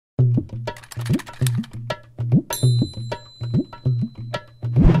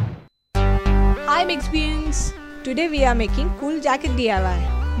Hi Mixbeeians! Today we are making cool jacket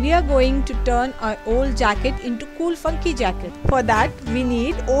DIY. We are going to turn our old jacket into cool funky jacket. For that we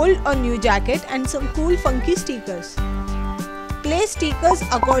need old or new jacket and some cool funky stickers. Place stickers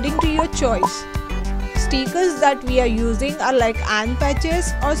according to your choice. Stickers that we are using are like iron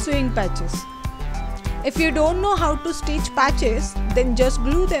patches or sewing patches. If you don't know how to stitch patches, then just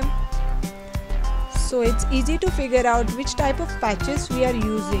glue them. So it's easy to figure out which type of patches we are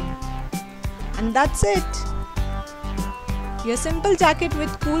using. And that's it. Your simple jacket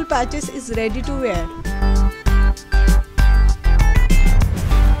with cool patches is ready to wear.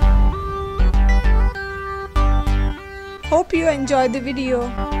 Hope you enjoyed the video.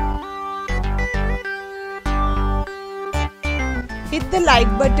 Hit the like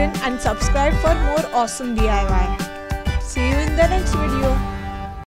button and subscribe for more awesome DIY. See you in the next video.